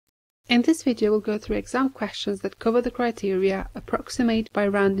In this video, we'll go through exam questions that cover the criteria approximate by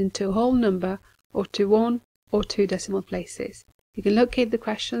rounding to a whole number or to 1 or 2 decimal places. You can locate the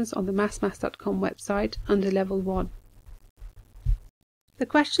questions on the mathsmath.com website under Level 1. The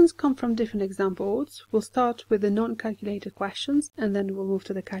questions come from different exam boards. We'll start with the non-calculator questions and then we'll move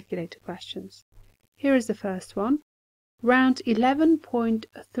to the calculator questions. Here is the first one. Round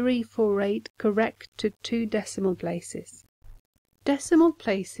 11.348 correct to 2 decimal places. Decimal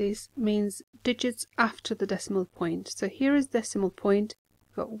places means digits after the decimal point. So here is decimal point.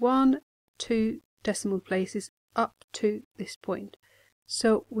 We've got 1, 2 decimal places up to this point.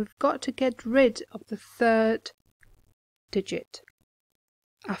 So we've got to get rid of the third digit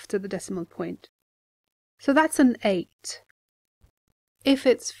after the decimal point. So that's an 8. If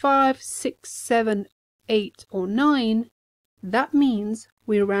it's 5, 6, 7, 8 or 9, that means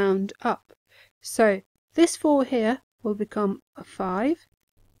we round up. So this 4 here will become a 5,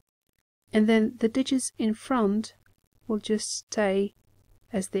 and then the digits in front will just stay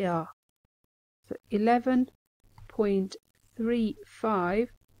as they are. So 11.35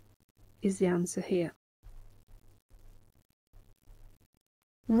 is the answer here.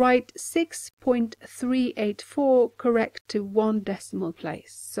 Write 6.384 correct to 1 decimal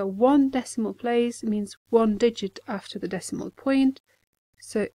place. So 1 decimal place means 1 digit after the decimal point.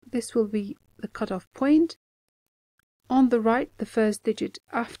 So this will be the cutoff point. On the right, the first digit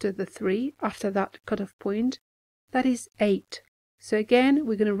after the 3, after that cutoff point, that is 8. So again,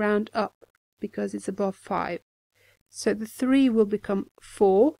 we're going to round up because it's above 5. So the 3 will become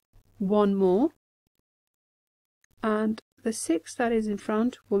 4, 1 more, and the 6 that is in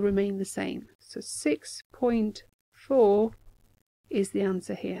front will remain the same. So 6.4 is the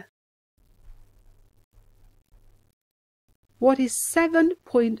answer here. What is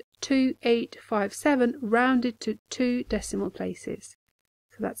 7.2857 rounded to 2 decimal places?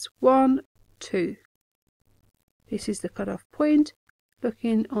 So that's 1, 2. This is the cutoff point.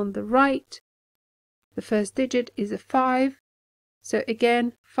 Looking on the right, the first digit is a 5. So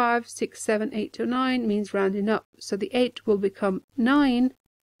again, 5, 6, 7, 8 or 9 means rounding up. So the 8 will become 9,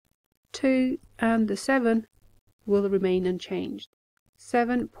 2, and the 7 will remain unchanged.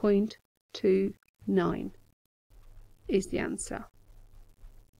 7.29 is the answer.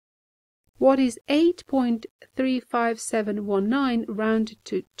 What is 8.35719 rounded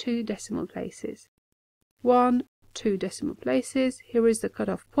to 2 decimal places? 1, 2 decimal places. Here is the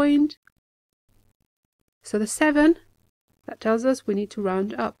cutoff point. So the 7, that tells us we need to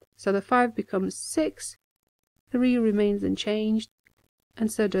round up. So the 5 becomes 6, 3 remains unchanged,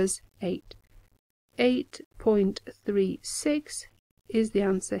 and so does 8. 8.36 is the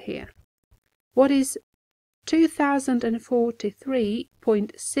answer here. What is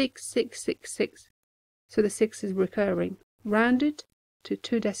 2043.6666? So the 6 is recurring. Rounded to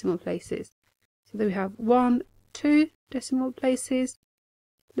 2 decimal places. So we have 1, 2 decimal places.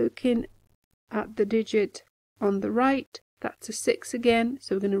 Looking at the digit on the right, that's a 6 again,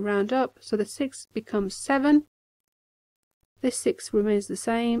 so we're going to round up. So the 6 becomes 7. This 6 remains the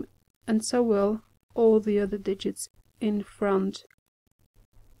same, and so will all the other digits in front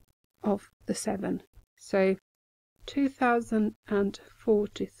of the 7. So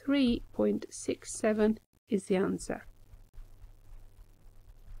 2043.67 is the answer.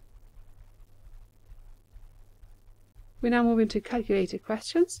 We now move into calculator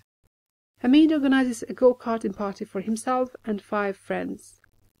questions. Hamid organizes a go-karting party for himself and 5 friends.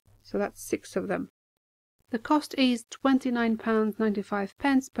 So that's 6 of them. The cost is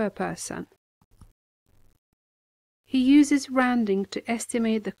 £29.95 per person. He uses rounding to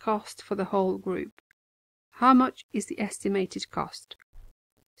estimate the cost for the whole group. How much is the estimated cost?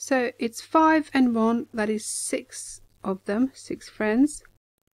 So it's 5 and 1, that is 6 of them, 6 friends,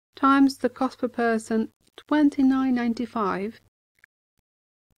 times the cost per person, £29.95.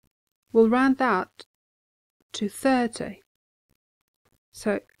 We'll round that to 30.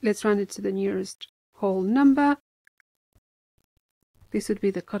 So let's round it to the nearest whole number. This would be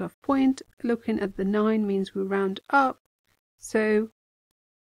the cutoff point. Looking at the 9 means we round up. So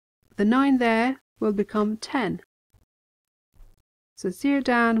the 9 there will become 10. So 0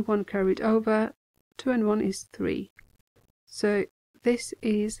 down, 1 carried over, 2 and 1 is 3. So this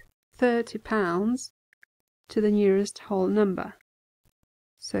is £30 to the nearest whole number.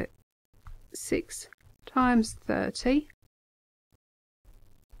 So 6 times 30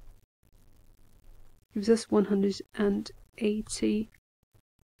 gives us £180.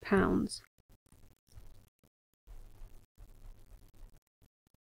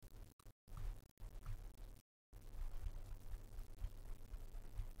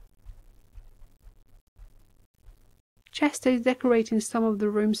 Chester is decorating some of the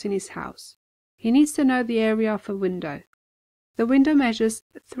rooms in his house. He needs to know the area of a window. The window measures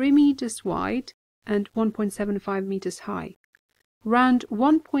 3 meters wide and 1.75 meters high. Round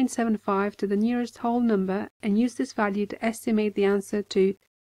 1.75 to the nearest whole number and use this value to estimate the answer to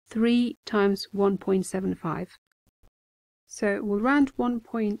 3 times 1.75. So we'll round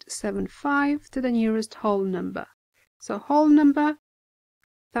 1.75 to the nearest whole number. So whole number,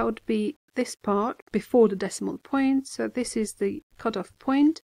 that would be this part before the decimal point. So this is the cutoff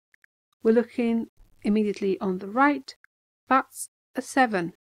point. We're looking immediately on the right. That's a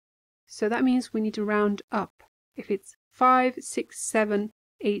 7. So that means we need to round up. If it's 5, 6, 7,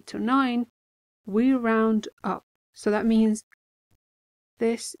 8 or 9, we round up. So that means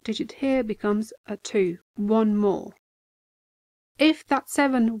this digit here becomes a 2, one more. If that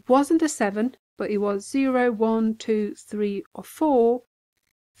 7 wasn't a 7, but it was 0, 1, 2, 3 or 4,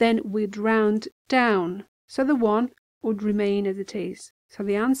 then we'd round down. So the 1 would remain as it is. So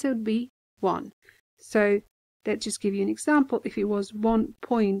the answer would be 1. So let's just give you an example. If it was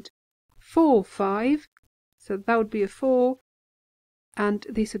 1.45, so that would be a 4, and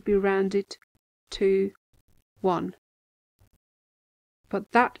this would be rounded to 1.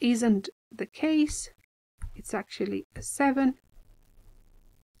 But that isn't the case. It's actually a 7.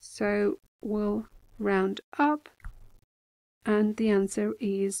 So we'll round up, and the answer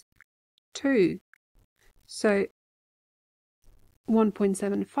is 2. So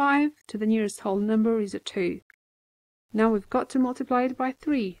 1.75 to the nearest whole number is a 2. Now we've got to multiply it by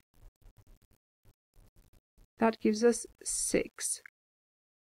 3. That gives us 6.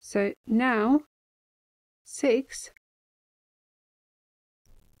 So now 6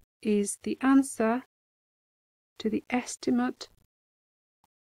 is the answer to the estimate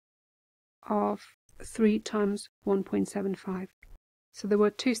of 3 times 1.75. So there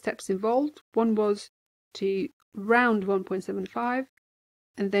were 2 steps involved. One was to round 1.75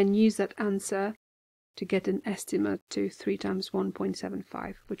 and then use that answer to get an estimate to 3 times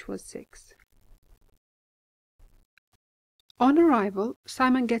 1.75, which was 6. On arrival,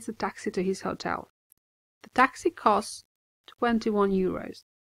 Simon gets a taxi to his hotel. The taxi costs 21 euros.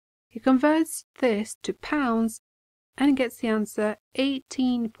 He converts this to pounds and gets the answer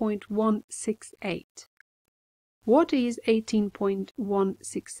 18.168. What is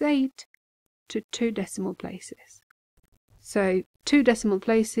 18.168 to 2 decimal places? So 2 decimal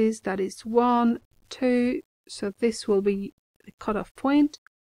places, that is 1, 2, so this will be the cutoff point.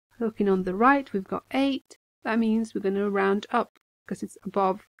 Looking on the right, we've got 8. That means we're going to round up because it's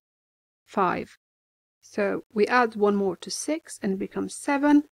above 5. So we add 1 more to 6 and it becomes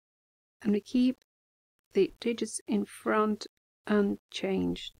 7, and we keep the digits in front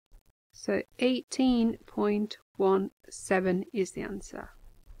unchanged. So 18.17 is the answer.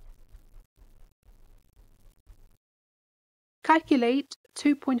 Calculate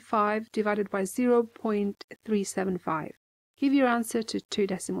 2.5 divided by 0.375. Give your answer to 2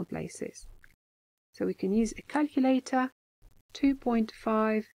 decimal places. So we can use a calculator.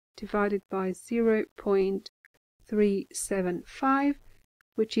 2.5 divided by 0.375,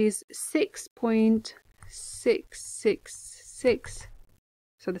 which is 6.666.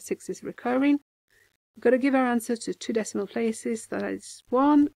 So the 6 is recurring. We've got to give our answer to 2 decimal places. That is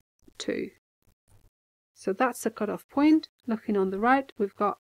 1, 2. So that's the cutoff point. Looking on the right, we've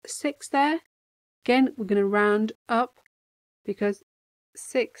got 6 there. Again, we're going to round up because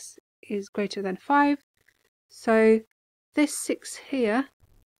 6 is greater than 5. So this 6 here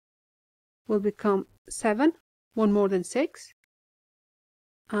will become 7, 1 more than 6.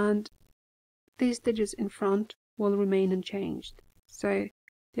 And these digits in front will remain unchanged. So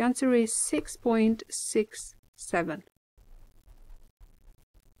the answer is 6.67.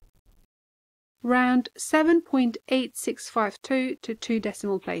 Round 7.8652 to 2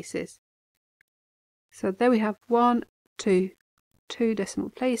 decimal places. So there we have 1, 2, 2 decimal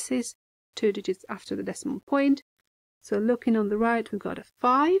places, 2 digits after the decimal point. So looking on the right, we've got a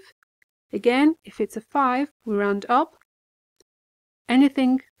 5. Again, if it's a 5, we round up.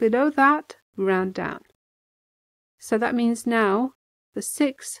 Anything below that, we round down. So that means now the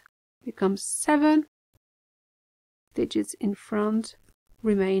 6 becomes 7. Digits in front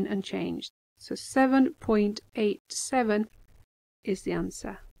remain unchanged. So 7.87 is the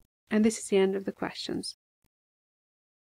answer. And this is the end of the questions.